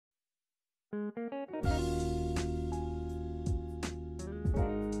Ayan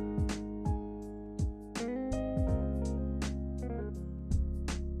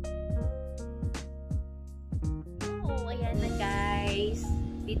na guys,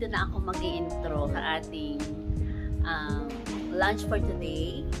 dito na ako mag-i-intro sa ating lunch for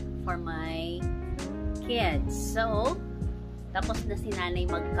today for my kids. So, tapos na si Nanay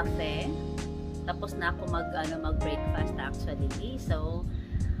mag-cafe, tapos na ako mag-breakfast actually. So,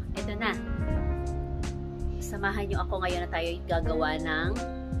 ito na. Samahan nyo ako ngayon na tayo gagawa ng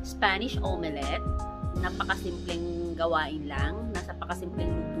Spanish omelette. Napakasimpleng gawain lang,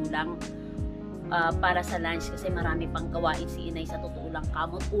 napakasimpleng luto lang. Para sa lunch kasi marami pang gawain si Inay sa totoo lang.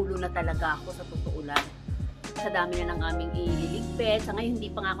 Kamot ulo na talaga ako sa totoo lang. Sa dami na ng aming ililigpit. Sa ngayon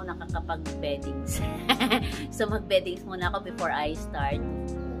hindi pa nga ako nakakapag-beddings. So mag-beddings muna ako before I start.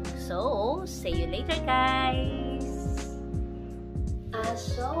 So, see you later guys!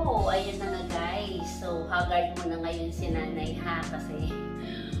 So, ayun na nga guys. So, haggard muna ngayon si Nanay ha kasi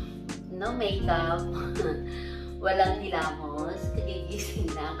no makeup. Walang hilamos, kagigising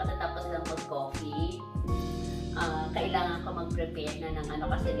na, katatapos lang mag-coffee. Kailangan ko mag-prepare na ng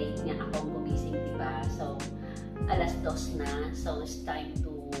kasi late nga akong gumising, diba? So, alas 2 na. So, it's time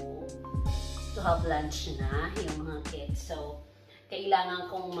to have lunch na yung mga kids. So,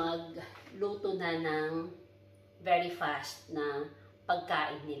 kailangan kong magluto na ng very fast na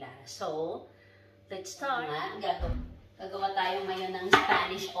pagkain nila. So, let's start. Gagawa tayo ngayon ng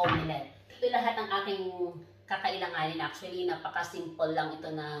Spanish omelette. Ito lahat ng aking kakailanganin. Actually, napaka-simple lang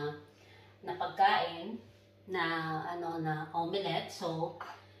ito na pagkain na na omelette. So,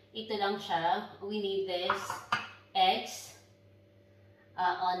 ito lang siya. We need this eggs,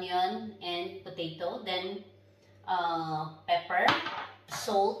 onion, and potato. Then, pepper,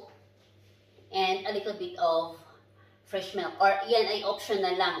 salt, and a little bit of fresh milk. Or, yan ay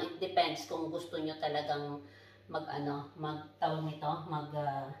optional lang. It depends kung gusto nyo talagang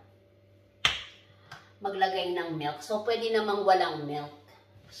maglagay ng milk. So, pwede namang walang milk.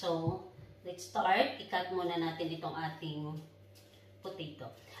 So, let's start. I-cut muna natin itong ating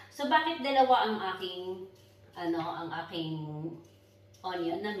potato. So, bakit dalawa ang aking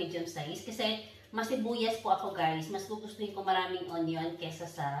onion na medium size? Kasi, masibuyas po ako guys. Mas gugustuhin ko maraming onion kesa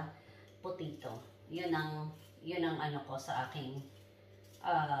sa potato. Yun ang ko sa aking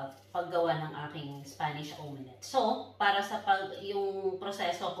paggawa ng aking Spanish omelette. So, para sa yung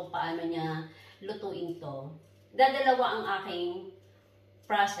proseso kung paano niya lutuin to, dadalawa ang aking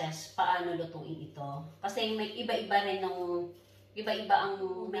process paano lutuin ito. Kasi may iba-iba rin iba-iba ang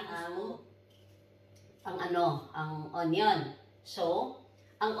onion. So,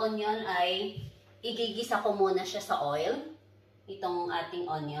 ang onion ay igigisa ko muna siya sa oil, itong ating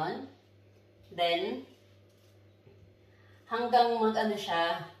onion. Then, hanggang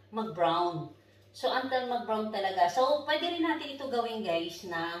mag-brown. So, until mag-brown talaga. So, pwede rin natin ito gawin guys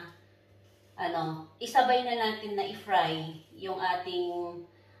na isabay na natin na i-fry yung ating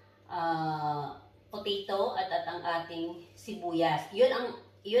potato at ang ating sibuyas. Yun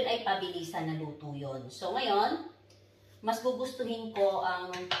ay pabilisan na luto yun. So, ngayon, mas gugustuhin ko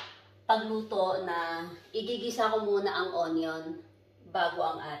ang pagluto na igigisa ko muna ang onion bago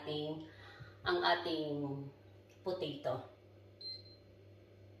ang ating potato.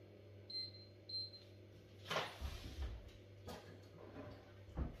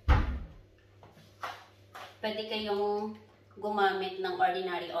 Pwede kayong gumamit ng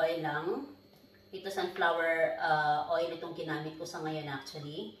ordinary oil lang. Ito sunflower oil itong ginamit ko sa ngayon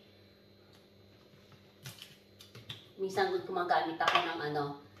actually. Minsan gumagamit ako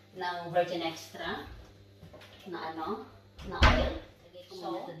ng virgin extra na oil. Lagay ko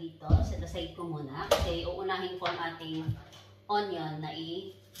muna ito dito. Set aside ko muna kasi uunahin ko ang ating onion na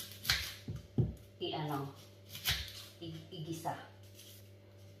igisa.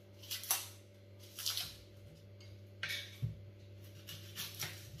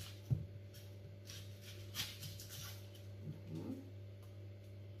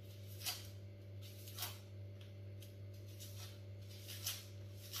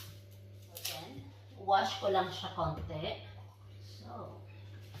 Wash ko lang siya konti. So,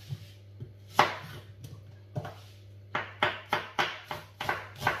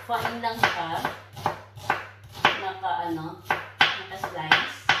 fine lang siya.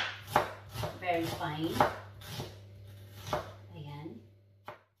 Naka-slice. Very fine. Ayan.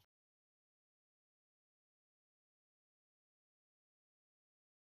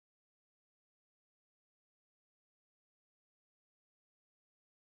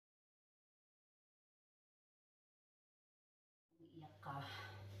 Iyak ka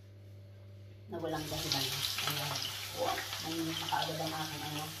na walang dahilan. Ayan. Mainit na kaagad ang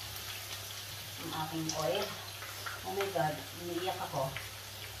aking aking oil. Oh my God, iniiyak ako.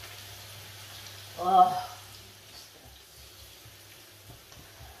 Oh.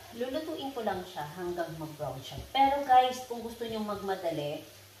 Lulutuin ko lang siya hanggang mag-brown siya. Pero guys, kung gusto nyo magmadali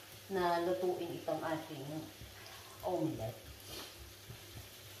na lutuin itong ating omelette.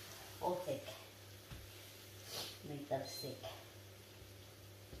 Okay. May tapsik.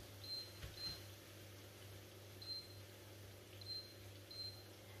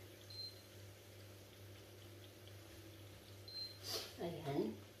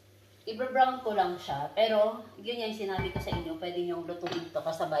 Ayan. I-brown ko lang siya. Pero, yun yung sinabi ko sa inyo. Pwede nyo lutuin ito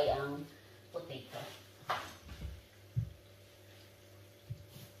kasabay ang potato.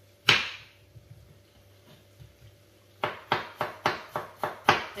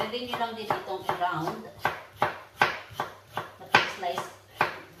 Pwede nyo lang din itong i-round. Slice.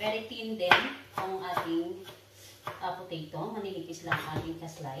 Very thin din ang ating potato. Maninipis lang ang ating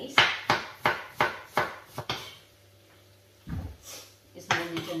ka-slice.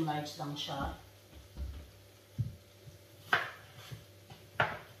 Medium large lang siya.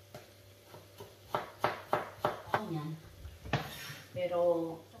 Yan. Pero,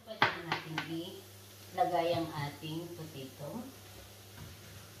 pwede na natin ilagay ang ating potato.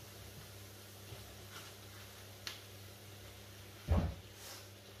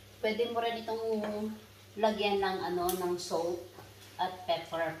 Pwede mo rin itong lagyan ng salt at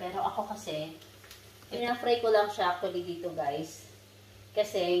pepper. Pero ako kasi, pina-fry ko lang siya actually dito guys.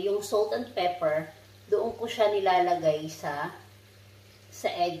 Kasi yung salt and pepper, doon ko siya nilalagay sa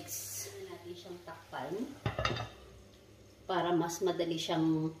eggs. Natin siyang takpan para mas madali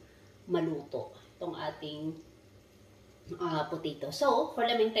siyang maluto itong ating potato. So, for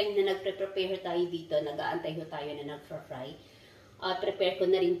the meantime na nagpre-prepare tayo dito, nag-aantay ho tayo na nag-fry. Prepare ko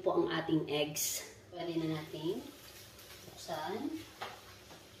na rin po ang ating eggs. Pwede na natin buksan.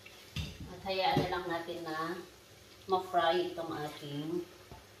 At hayaan na lang natin na ma-fry itong ating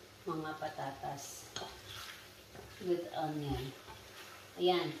mga patatas with onion.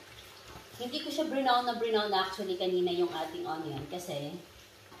 Ayan. Hindi ko siya brown na actually kanina yung ating onion kasi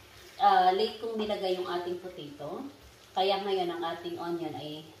late kong nilagay yung ating potato. Kaya ngayon ang ating onion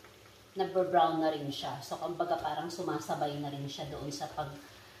ay nagbe-brown na rin siya. So, kumbaga parang sumasabay na rin siya doon sa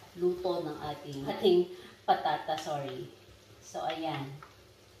pagluto ng ating patata, sorry. So, ayan.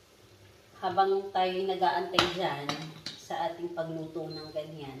 Habang tayo nag-aantay dyan sa ating pagluto ng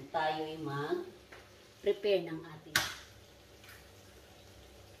ganyan, tayo ay mag-prepare ng ating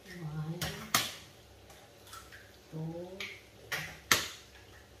 1, 2,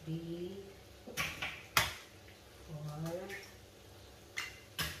 3, 4,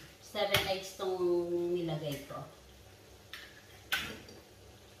 7 eggs itong nilagay ko.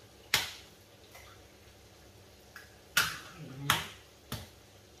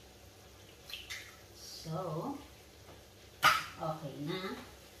 So, okay na.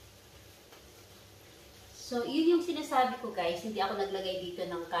 So, yun yung sinasabi ko guys. Hindi ako naglagay dito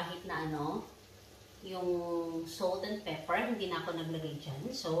ng kahit na yung salt and pepper. Hindi na ako naglagay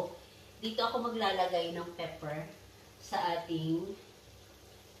dyan. So, dito ako maglalagay ng pepper sa ating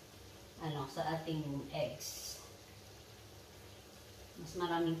eggs. Mas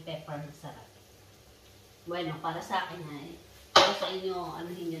maraming pepper, masarap. Bueno, para sa akin para sa inyo,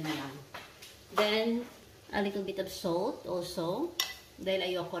 anuhin nyo na lang. Then, a little bit of salt also. Dahil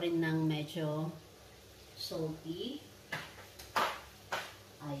ayoko rin ng medyo salty.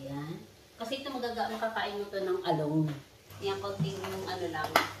 Ayan. Kasi ito makakain mo ito ng alone. Yan, konting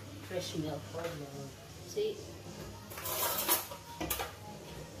lang, fresh milk for you. See?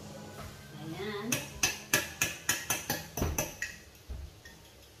 Ayan.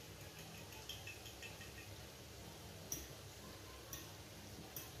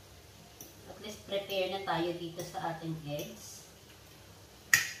 At least prepare na tayo dito sa ating eggs.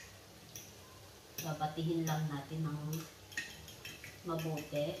 Babatihin lang natin ng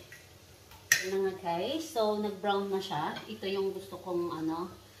mabuti. Ano nga guys, so nag-brown na siya. Ito yung gusto kong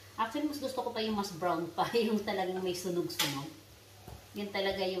actually mas gusto ko pa yung mas brown pa, yung talagang may sunog-sunog. Yan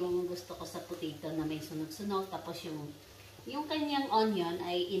talaga yung gusto ko sa potato na may sunog-sunog. Tapos yung kanyang onion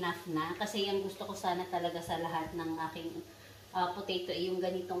ay enough na. Kasi yung gusto ko sana talaga sa lahat ng aking potato ay yung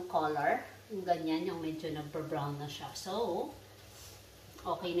ganitong color. Yung ganyan, yung medyo nag-brown na siya. So,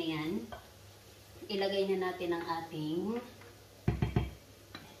 okay na yan. Ilagay na natin ang ating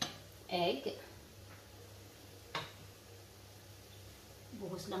egg.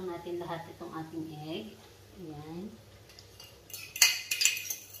 Buhos lang natin lahat itong ating egg. Ayan.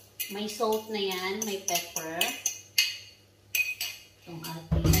 May salt na yan, may pepper. Itong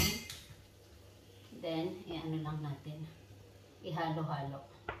ating. Then, i-ano lang natin.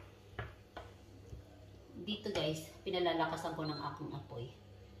 Ihalo-halo. dito guys, pinalalakasan ko ng aking apoy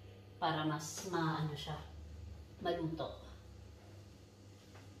para mas maano siya, maluto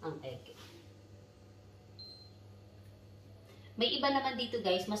ang egg. May iba naman dito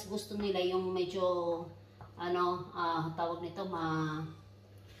guys, mas gusto nila yung medyo tawag nito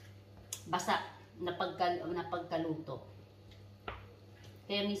basa na pagkaluto.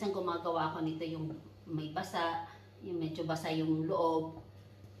 Kaya minsan gumagawa ako nito yung may basa, yung medyo basa yung loob.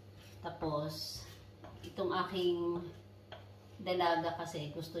 Tapos itong aking dalaga kasi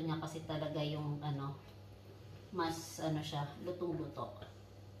gusto niya kasi talaga yung mas siya, lutong-luto.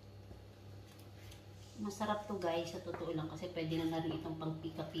 Masarap to guys, sa totoo lang, kasi pwede na rin itong pang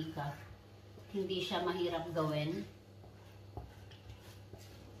pika-pika. Hindi siya mahirap gawin.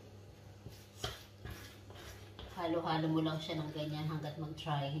 Halo-halo mo lang siya ng ganyan hanggat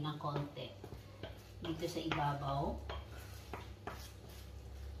mag-try ng konti. Dito sa ibabaw.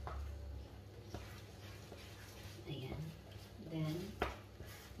 Ayan. Then,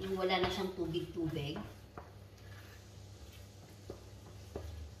 yung wala na siyang tubig-tubig,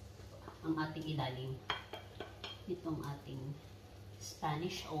 ang ating ilalim. Itong ating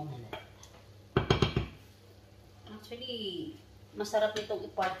Spanish omelette. Actually, masarap itong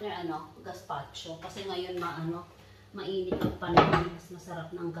i-partner gazpacho, kasi ngayon mainit ang panahon, mas masarap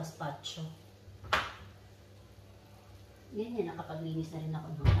ng gazpacho. Yan, nakapaglinis na rin ako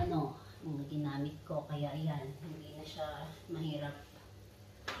ng ginamit ko, kaya ayan, hindi na siya mahirap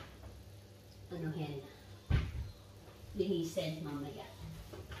linisin mamaya.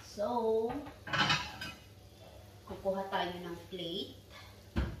 So, kukuha tayo ng plate.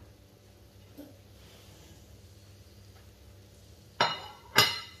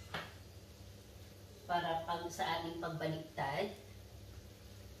 Para pag sa ating pagbaliktad,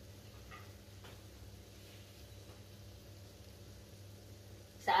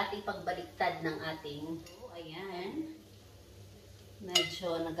 ng ating, ayan,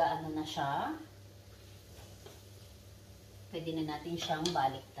 medyo nagaano na siya. Pwede na natin siyang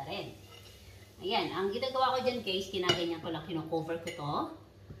baliktarin. Ayan, ang ginagawa ko dyan guys, kinaganyan ko lang, kino-cover ko to.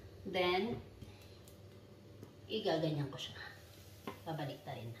 Then, igaganyan ko siya.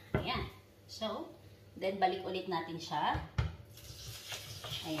 Babaliktarin. Ayan. So, then balik ulit natin siya.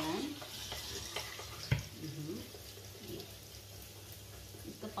 Ayan.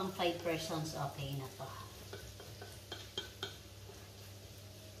 Ito pang 5 persons, okay na to.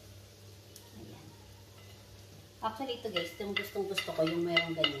 Ayan. Actually ito guys, yung gustong-gusto ko yung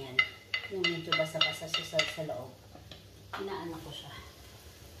mayroong ganyan. Yung medyo basa-basa sa loob. Inaan ko siya.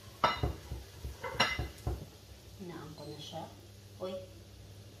 Inaan ko na siya. Uy.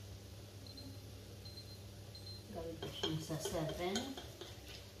 Gawin ko siya sa 7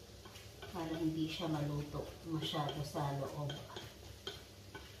 para hindi siya maluto masyado sa loob.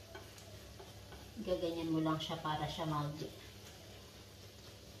 Gaganyan mo lang siya para siya mag-fix.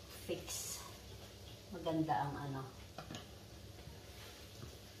 Maganda ang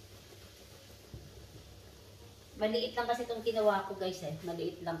Maliit lang kasi itong ginawa ko guys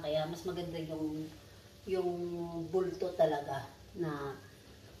Maliit lang, kaya mas maganda yung bulto talaga na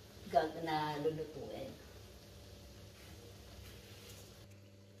lulutuin.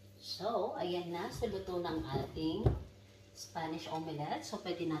 So, ayan na. So, luto ng ating Spanish omelette. So,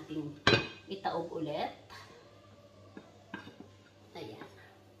 pwede nating itaob ulit. Ayan.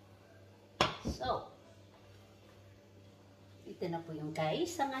 So, ito na po yung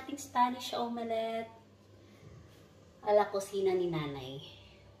guys, ang ating Spanish omelette ala Cocina ni Nanay.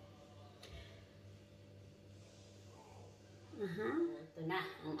 Ito na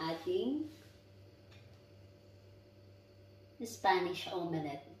ang ating Spanish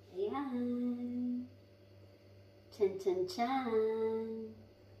omelette. Ayan. Chan chan chan.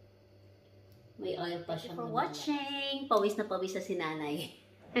 May oil pa siya. For watching. Pawis na pawis sa si Nanay.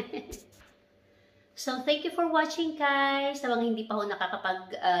 So, thank you for watching guys. Sabang hindi pa ako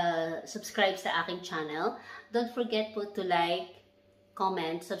nakakapag-subscribe sa aking channel, don't forget po to like,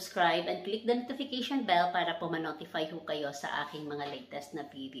 comment, subscribe, and click the notification bell para po ma-notify ho kayo sa aking mga latest na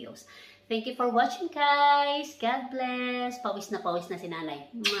videos. Thank you for watching guys. God bless. Pawis na si Nanay.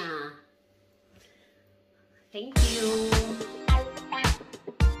 Thank you.